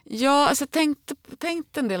 Ja, alltså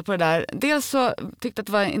tänkte en del på det där. Dels så tyckte jag att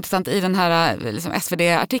det var intressant i den här liksom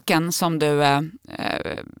SvD-artikeln som du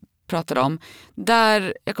pratade om.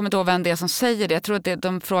 Där, jag kommer inte ihåg vem det är som säger det. Jag tror att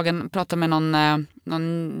de frågan pratar med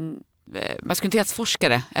någon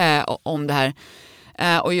maskulinitetsforskare om det här.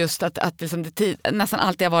 Och just att liksom nästan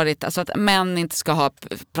alltid har varit alltså att män inte ska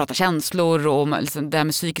prata känslor och liksom det här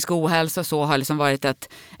med psykisk ohälsa och så har liksom varit ett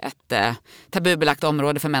tabubelagt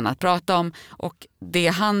område för män att prata om. Och det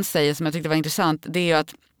han säger som jag tyckte var intressant, det är ju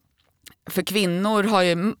att för kvinnor har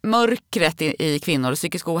ju mörkret i kvinnor och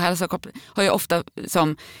psykisk ohälsa har ju ofta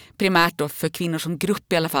som primärt då för kvinnor som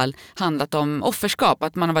grupp i alla fall handlat om offerskap,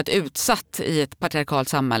 att man har varit utsatt i ett patriarkalt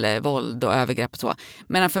samhälle, våld och övergrepp och så.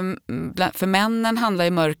 Men för männen handlar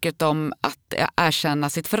ju mörkret om att erkänna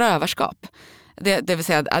sitt förövarskap. Det vill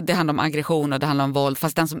säga att det handlar om aggression och det handlar om våld,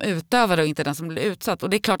 fast den som utövar och inte den som blir utsatt. Och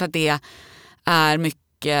det är klart att det är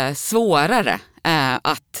mycket svårare.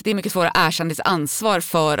 Att det är mycket svårare att erkänna sitt ansvar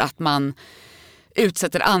för att man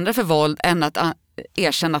utsätter andra för våld än att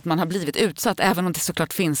erkänna att man har blivit utsatt, även om det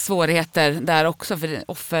såklart finns svårigheter där också, för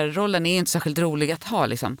offerrollen är inte särskilt rolig att ha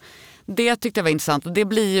liksom. Det tyckte jag var intressant och det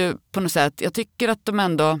blir ju på något sätt, jag tycker att de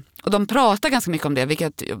ändå, och de pratar ganska mycket om det,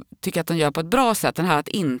 vilket jag tycker att de gör på ett bra sätt, den här att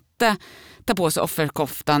inte ta på sig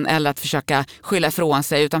offerkoftan eller att försöka skylla ifrån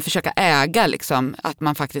sig, utan försöka äga liksom, att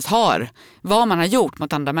man faktiskt har vad man har gjort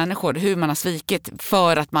mot andra människor, hur man har svikit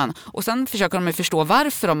för att man, och sen försöker de förstå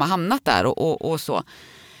varför de har hamnat där och så.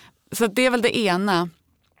 Så det är väl det ena.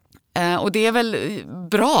 Och det är väl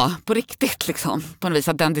bra på riktigt liksom, på något vis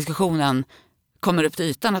att den diskussionen kommer upp till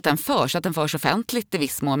ytan, att den förs offentligt i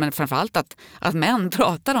viss mån, men framförallt att män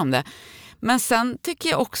pratar om det. Men sen tycker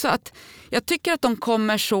jag också att de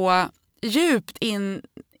kommer så djupt in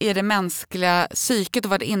i det mänskliga psyket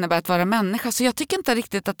och vad det innebär att vara människa. Så jag tycker inte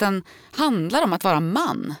riktigt att den handlar om att vara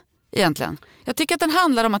man egentligen. Jag tycker att den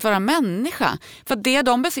handlar om att vara människa. För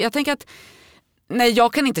jag tänker att nej,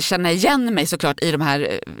 jag kan inte känna igen mig såklart i de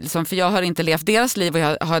här, liksom, för jag har inte levt deras liv och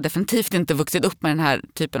jag har definitivt inte vuxit upp med den här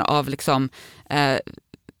typen av liksom,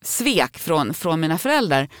 svek från mina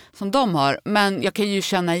föräldrar som de har. Men jag kan ju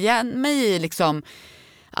känna igen mig i liksom,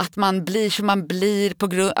 att man blir som man blir på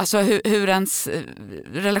grund, alltså hur ens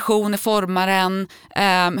relationer formar en,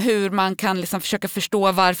 hur man kan liksom försöka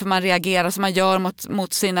förstå varför man reagerar som man gör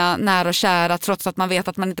mot sina nära och kära trots att man vet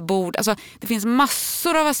att man inte borde. Alltså, det finns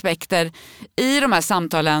massor av aspekter i de här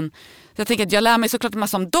samtalen. Jag tänker att jag lär mig såklart en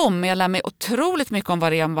massa om dem, men jag lär mig otroligt mycket om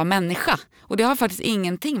vad det är att vara människa. Och det har faktiskt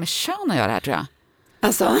ingenting med kön att göra här, tror jag.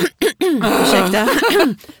 Alltså, ursäkta.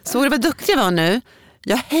 Så vad duktig jag var nu.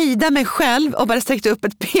 Jag hejdade mig själv och bara sträckte upp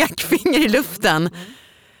ett pekfinger i luften.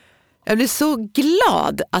 Jag blir så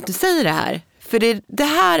glad att du säger det här. För det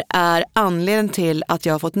här är anledningen till att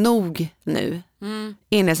jag har fått nog nu.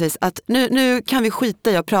 Inledningsvis. Att nu kan vi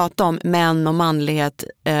skita i att prata om män och manlighet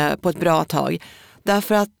på ett bra tag.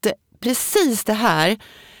 Därför att precis det här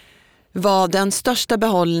var den största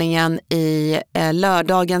behållningen i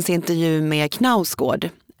lördagens intervju med Knausgård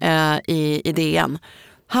i DN.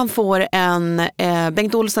 Han får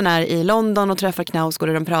Bengt Olsson är i London och träffar Knausgård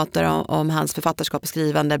och de pratar om hans författarskap och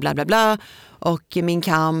skrivande bla bla bla och Min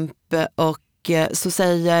kamp, och så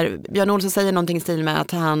säger Björn Olsson säger någonting i stil med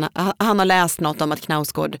att han har läst något om att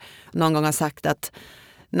Knausgård någon gång har sagt att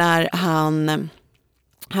när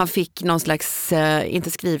han fick någon slags,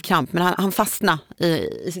 inte skrivkramp, men han fastnade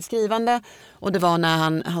i sitt skrivande, och det var när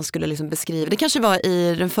han skulle liksom beskriva, det kanske var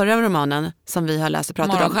i den förra romanen som vi har läst och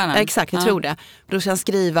pratat om. Exakt, jag tror det. Då ska han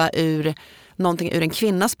skriva någonting ur en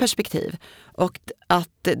kvinnas perspektiv, och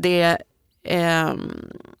att det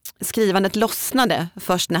skrivandet lossnade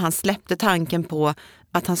först när han släppte tanken på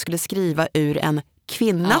att han skulle skriva ur en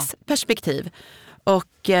kvinnas perspektiv.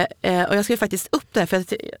 Och jag skrev faktiskt upp det här, för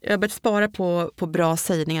jag har börjat spara på bra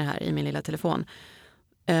sägningar här i min lilla telefon.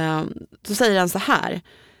 Så säger han så här,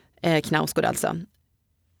 Knausgård alltså,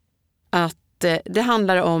 att det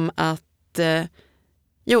handlar om att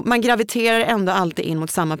man graviterar ändå alltid in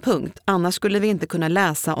mot samma punkt. Annars skulle vi inte kunna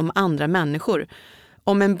läsa om andra människor.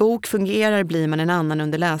 Om en bok fungerar blir man en annan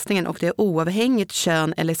under läsningen, och det är oavhängigt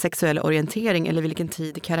kön eller sexuell orientering eller vilken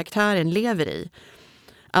tid karaktären lever i.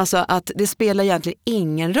 Alltså att det spelar egentligen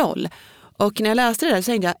ingen roll. Och när jag läste det där så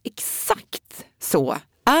tänkte jag, exakt så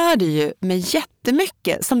är det ju med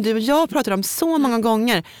jättemycket som du och jag pratar om så många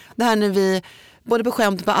gånger. Det här när vi, både på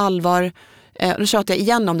skämt och på allvar, nu tjatar jag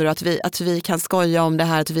igen om det då, att vi kan skoja om det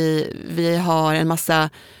här, att vi har en massa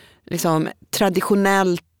liksom,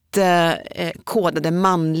 traditionellt kodade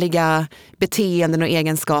manliga beteenden och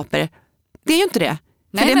egenskaper. Det är ju inte det.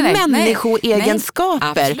 För det är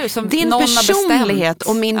människoegenskaper. Din personlighet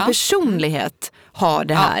och min personlighet har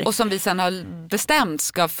det här. Ja, och som vi sen har bestämt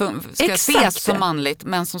ska ses som manligt,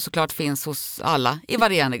 men som såklart finns hos alla i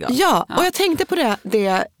varierande grad. Ja, och jag tänkte på det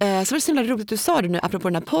så var det så himla roligt att du sa det nu apropå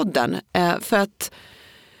den här podden. För att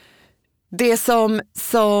det som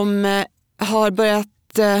har börjat...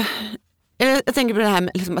 jag tänker på det här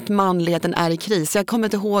med liksom att manligheten är i kris. Jag kommer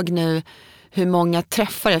inte ihåg nu hur många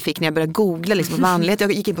träffar jag fick när jag började googla liksom, på manlighet.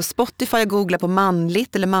 Jag gick in på Spotify och googlade på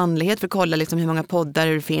manligt eller manlighet för att kolla liksom, hur många poddar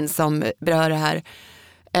det finns som berör det här.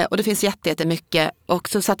 Och det finns jättemycket. Och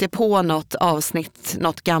så satte jag på något avsnitt,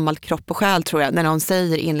 något gammalt kropp och själ tror jag, när någon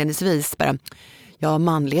säger inledningsvis bara, ja,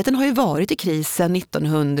 manligheten har ju varit i krisen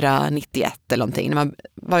 1991 eller någonting.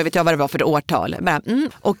 Vad vet jag vad det var för årtal.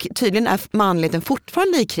 Och tydligen är manligheten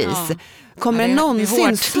fortfarande i kris. Ja. Kommer det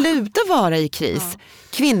någonsin sluta vara i kris? Ja.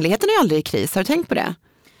 Kvinnligheten är aldrig i kris, har du tänkt på det?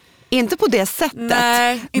 Inte på det sättet.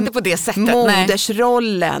 Nej, inte på det sättet.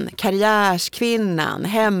 Modersrollen, karriärskvinnan,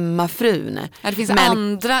 hemmafrun. Ja, det finns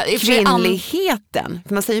andra. Kvinnligheten,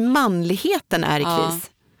 för man säger manligheten är i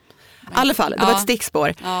kris. I alla fall, det var ett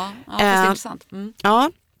stickspår. Ja, det är intressant.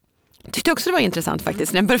 Ja, tyckte också det var intressant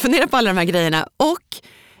faktiskt när jag började fundera på alla de här grejerna. Och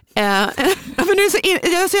för nu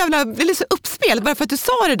jag är så uppspel bara för att du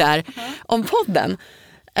sa det där om podden.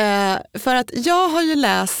 För att jag har ju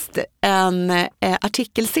läst en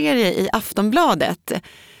artikelserie i Aftonbladet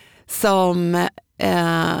som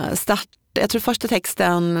jag tror första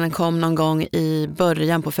texten kom någon gång i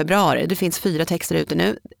början på februari. Det finns 4 texter ute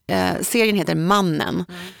nu. Serien heter Mannen.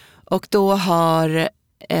 Och då har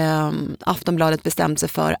Aftonbladet bestämt sig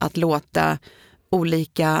för att låta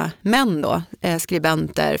olika män då,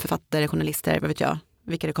 skribenter, författare, journalister, vad vet jag,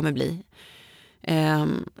 vilka det kommer bli,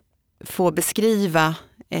 få beskriva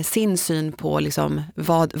sin syn på liksom,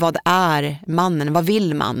 vad är mannen, vad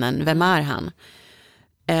vill mannen, vem är han?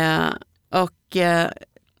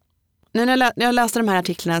 Nu när jag läste de här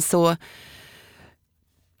artiklarna så,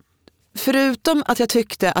 förutom att jag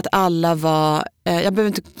tyckte att alla var, jag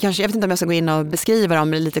vet inte om jag ska gå in och beskriva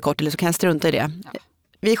dem lite kort eller så kan jag strunta i det. Ja.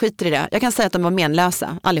 Vi skiter i det. Jag kan säga att de var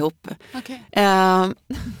menlösa, allihop. Okay.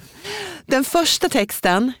 Den första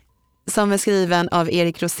texten som är skriven av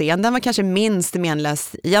Erik Rosén, den var kanske minst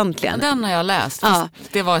menlös egentligen. Den har jag läst. Ja.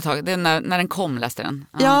 Det var ett tag, det när den kom läste den.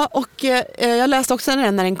 Ja, och jag läste också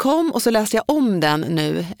när den kom och så läste jag om den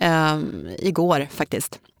nu igår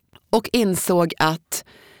faktiskt. Och insåg att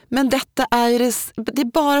men detta det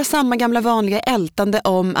är bara samma gamla vanliga ältande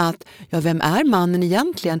om att ja, vem är mannen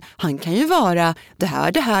egentligen? Han kan ju vara det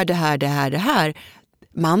här.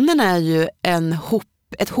 Mannen är ju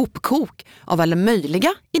ett hopkok av alla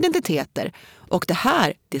möjliga identiteter. Och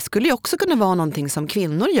det skulle ju också kunna vara någonting som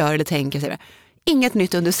kvinnor gör eller tänker sig. Inget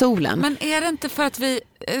nytt under solen. Men är det inte för att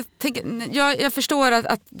jag förstår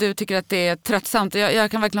att du tycker att det är tröttsamt.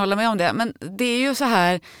 Jag kan verkligen hålla med om det. Men det är ju så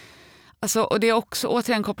här. Alltså, och det är också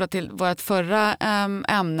återigen kopplat till vårt förra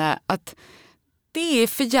ämne, att det är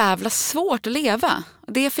för jävla svårt att leva.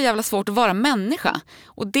 Det är för jävla svårt att vara människa.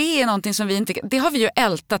 Och det är någonting som det har vi ju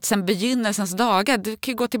ältat sedan begynnelsens dagar. Du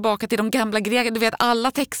kan ju gå tillbaka till de gamla grekerna. Du vet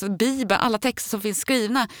alla texter, Bibeln, alla texter som finns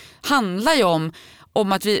skrivna handlar ju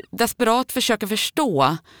om att vi desperat försöker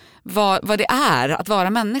förstå vad det är att vara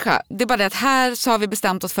människa. Det är bara det att här så har vi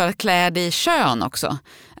bestämt oss för att klä det i kön också.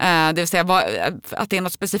 Det vill säga att det är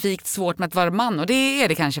något specifikt svårt med att vara man. Och det är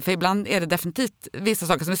det kanske, för ibland är det definitivt vissa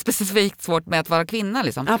saker som är specifikt svårt med att vara kvinna.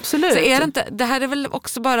 Liksom. Absolut. Så är det inte, det här är väl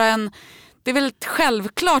också bara det är väl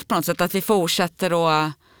självklart på något sätt att vi fortsätter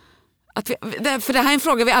och för det här är en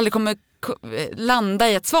fråga vi aldrig kommer landa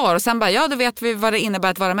i ett svar och sen bara, då vet vi vad det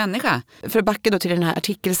innebär att vara människa. För att backa då till den här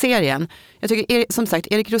artikelserien. Jag tycker, som sagt,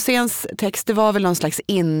 Erik Roséns text, det var väl någon slags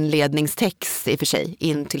inledningstext i och för sig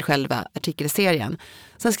in till själva artikelserien.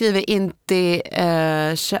 Sen skriver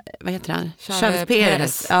vad heter han? Charles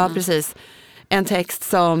Perez. Ja, precis. En text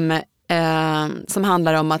som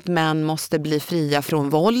handlar om att män måste bli fria från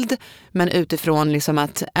våld, men utifrån liksom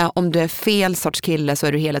att om du är fel sorts kille så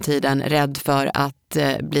är du hela tiden rädd för att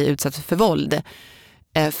bli utsatt för våld.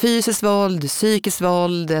 Fysiskt våld, psykiskt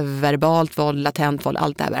våld, verbalt våld, latent våld,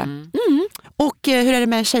 allt det här. Och hur är det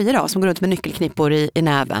med tjejer då som går runt med nyckelknippor i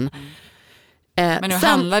näven? Men nu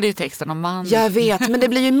handlar det ju texten om man. Jag vet, men det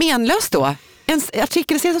blir ju menlöst då. En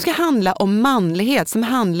artikelserie som ska handla om manlighet, som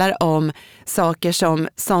handlar om saker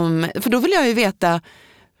som för då vill jag ju veta,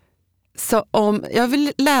 jag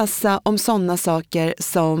vill läsa om sådana saker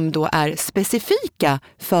som då är specifika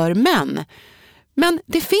för män. Men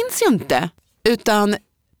det finns ju inte, utan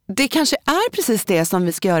det kanske är precis det som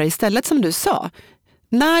vi ska göra istället, som du sa.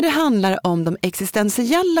 när det handlar om de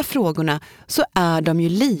existentiella frågorna så är de ju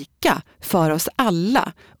lika för oss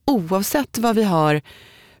alla. Oavsett vad vi har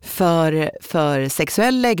för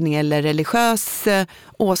sexuell läggning eller religiös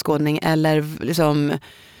åskådning eller liksom,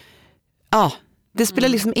 ja, det spelar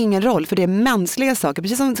liksom ingen roll för det är mänskliga saker.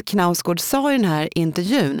 Precis som Knausgård sa i den här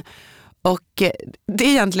intervjun. Och det är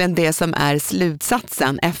egentligen det som är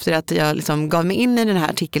slutsatsen efter att jag liksom gav mig in i den här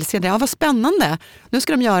artikelserien. Ja, vad spännande. Nu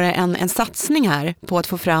ska de göra en satsning här på att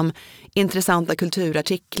få fram intressanta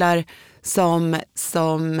kulturartiklar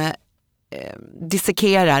som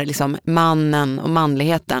dissekerar liksom mannen och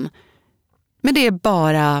manligheten. Men det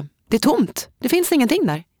är tomt. Det finns ingenting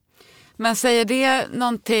där. Men säger det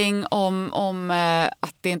någonting om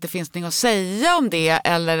att det inte finns något att säga om det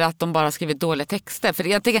eller att de bara skrivit dåliga texter? För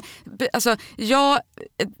jag tänker, alltså,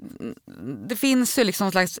 det finns ju liksom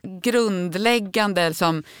en slags grundläggande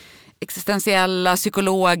liksom, existentiella,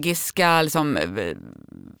 psykologiska liksom,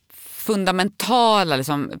 fundamentala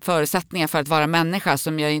liksom, förutsättningar för att vara människa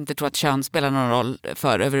som jag inte tror att kön spelar någon roll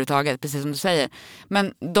för överhuvudtaget, precis som du säger.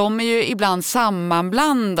 Men de är ju ibland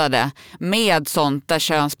sammanblandade med sånt där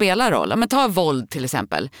kön spelar roll. Men ta våld till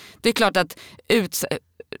exempel. Det är klart att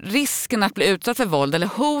risken att bli utsatt för våld eller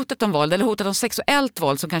hotet om våld eller hotet om sexuellt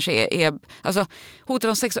våld som kanske är alltså hotet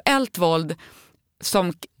om sexuellt våld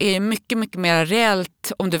som är mycket, mycket mer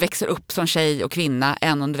reellt om du växer upp som tjej och kvinna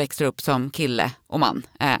än om du växer upp som kille och man.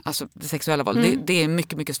 Alltså det sexuella våld. Det är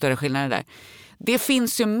mycket, mycket större skillnader där. Det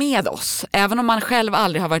finns ju med oss. Även om man själv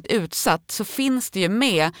aldrig har varit utsatt så finns det ju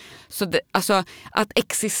med. Så det, alltså, att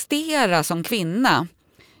existera som kvinna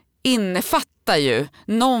innefattar ju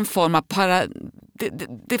någon form av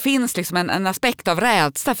det finns liksom en aspekt av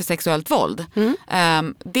rädsla för sexuellt våld.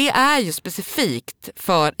 Det är ju specifikt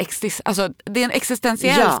för alltså det är en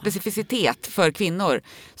existentiell specificitet för kvinnor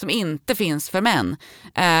som inte finns för män.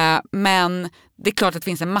 Men det är klart att det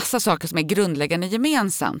finns en massa saker som är grundläggande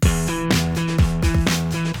gemensamt.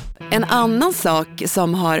 En annan sak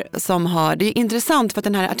som har det är intressant för att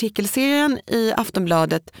den här artikelserien i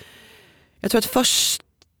Aftonbladet, jag tror att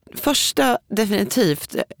första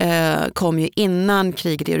definitivt kom ju innan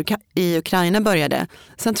kriget i Ukraina började.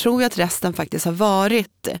 Sen tror jag att resten faktiskt har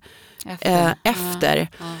varit efter.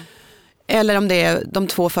 Ja. Eller om det är de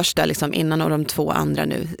 2 första liksom innan och de 2 andra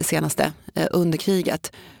nu senaste under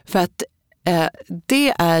kriget. För att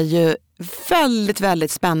det är ju väldigt,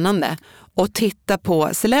 väldigt spännande att titta på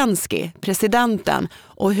Zelensky, presidenten,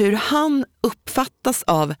 och hur han uppfattas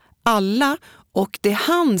av alla och det är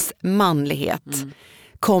hans manlighet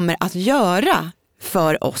kommer att göra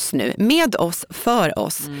för oss nu, med oss, för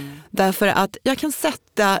oss. Därför att jag kan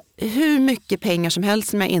sätta hur mycket pengar som helst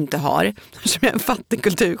som jag inte har, som jag är en fattig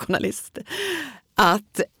kulturjournalist,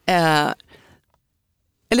 att eller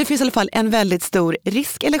det finns i alla fall en väldigt stor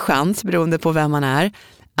risk eller chans, beroende på vem man är,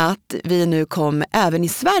 att vi nu kommer, även i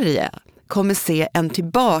Sverige, kommer se en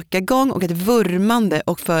tillbakagång och ett vurmande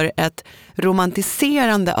och för ett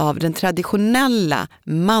romantiserande av den traditionella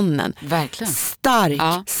mannen. Verkligen.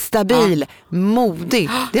 Stark, stabil, modig.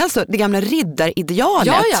 Det är alltså det gamla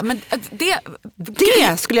riddaridealet. Ja, men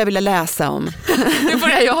det skulle jag vilja läsa om. Det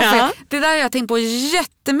börjar jag ha. Det där har jag tänkt på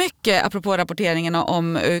jättemycket apropå rapporteringen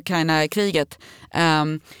om Ukraina-kriget.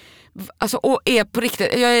 Alltså, och är på riktigt,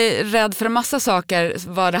 jag är rädd för en massa saker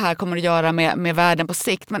vad det här kommer att göra med världen på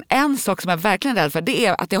sikt, men en sak som jag är verkligen rädd för, det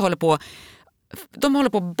är att de håller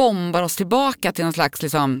på att bomba oss tillbaka till någon slags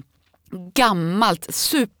liksom gammalt,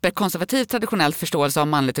 superkonservativt traditionellt förståelse av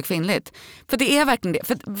manligt och kvinnligt. För det är verkligen det.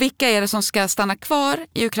 För vilka är det som ska stanna kvar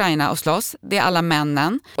i Ukraina och slåss? Det är alla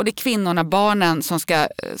männen och det är kvinnorna, barnen som ska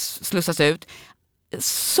slussas ut.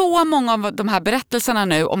 Så många av de här berättelserna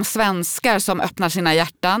nu om svenskar som öppnar sina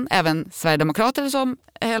hjärtan, även sverigedemokrater som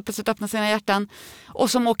helt plötsligt öppnar sina hjärtan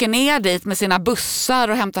och som åker ner dit med sina bussar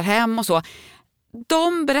och hämtar hem och så.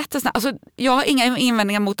 De berättelserna, alltså jag har inga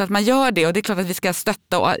invändningar mot att man gör det och det är klart att vi ska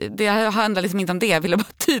stötta och det handlar liksom inte om det, jag vill bara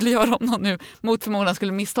tydliggöra om någon nu mot förmodan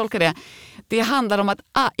skulle misstolka det. Det handlar om att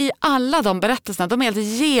i alla de berättelserna, de är helt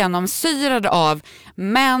genomsyrade av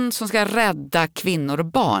män som ska rädda kvinnor och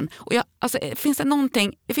barn. Och det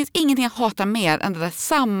finns ingenting jag hatar mer än det där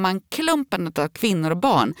sammanklumpandet av kvinnor och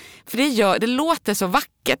barn. För det låter så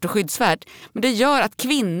vackert och skyddsvärt, men det gör att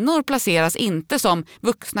kvinnor placeras inte som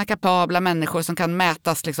vuxna kapabla människor som kan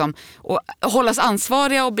mätas liksom, och hållas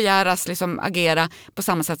ansvariga och begäras liksom, agera på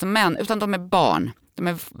samma sätt som män, utan de är barn. De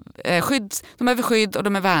är skydd och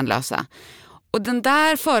de är värnlösa. Och den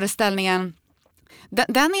där föreställningen,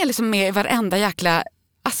 den är liksom med i varenda jäkla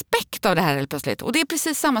aspekt av det här helt plötsligt. Och det är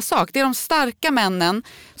precis samma sak. Det är de starka männen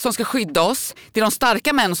som ska skydda oss. Det är de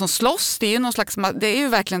starka männen som slåss. Det är ju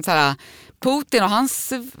verkligen så här Putin och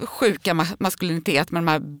hans sjuka maskulinitet med de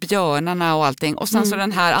här björnarna och allting. Och sen så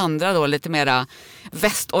den här andra då lite mera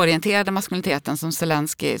västorienterade maskuliniteten som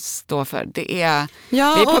Zelensky står för. Vi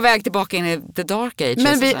är på väg tillbaka in i the dark age.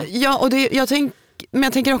 Men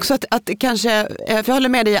jag tänker också att det kanske, för jag håller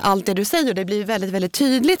med dig i allt det du säger, det blir väldigt, väldigt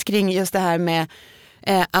tydligt kring just det här med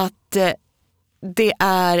att det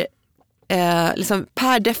är liksom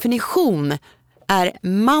per definition är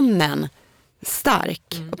mannen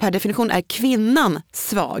stark och per definition är kvinnan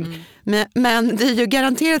svag. Men det är ju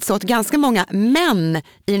garanterat så att ganska många män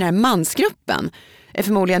i den här mansgruppen är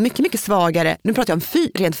förmodligen mycket, mycket svagare. Nu pratar jag om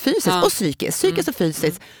rent fysiskt och psykiskt och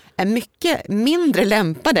fysiskt är mycket mindre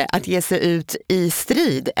lämpade att ge sig ut i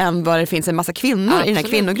strid än vad det finns en massa kvinnor i den här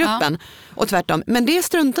kvinnogruppen. Och tvärtom. Men det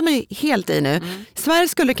struntar man ju helt i nu. Sverige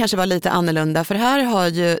skulle kanske vara lite annorlunda för här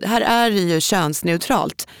är det ju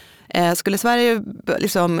könsneutralt. Skulle Sverige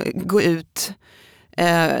liksom gå ut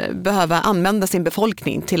behöva använda sin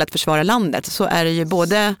befolkning till att försvara landet så är det ju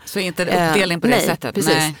både... Så inte uppdelning på det sättet?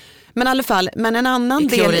 Precis. Nej. Men i alla fall, men en annan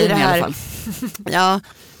del i det här... I alla fall. Ja,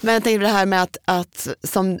 men jag tänker det här med att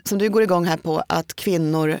som du går igång här på att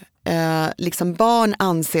kvinnor, liksom barn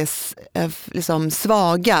anses liksom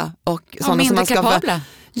svaga och sådana som man ska kapabla.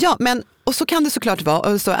 Ja, men och så kan det såklart vara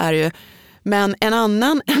och så är det ju. Men en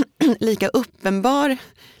annan lika uppenbar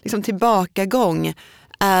liksom tillbakagång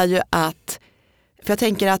är ju att, för jag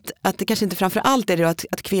tänker att det kanske inte framför allt är det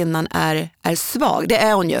att kvinnan är svag. Det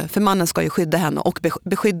är hon ju, för mannen ska ju skydda henne och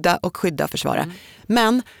beskydda och skydda och försvara.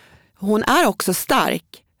 Men hon är också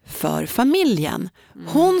stark för familjen.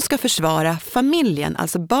 Hon ska försvara familjen,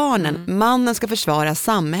 alltså barnen. Mannen ska försvara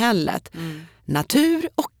samhället. Natur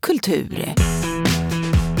och kultur.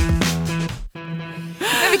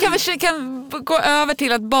 Men vi kan gå över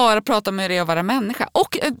till att bara prata om hur det är att vara människa.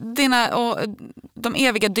 Och de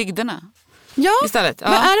eviga dygderna. Ja, istället.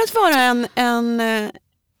 Men är det att vara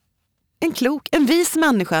en klok, en vis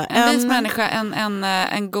människa. En vis människa,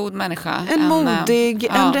 en god människa. En modig,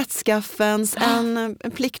 en rättskaffens, en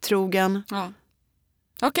plikttrogen. Ja.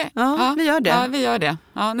 Okej. Ja, vi gör det. Ja, vi gör det.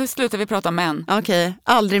 Ja, nu slutar vi prata om män. Okej,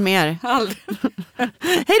 aldrig mer. Aldrig.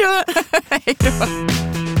 Hej då! Hej då!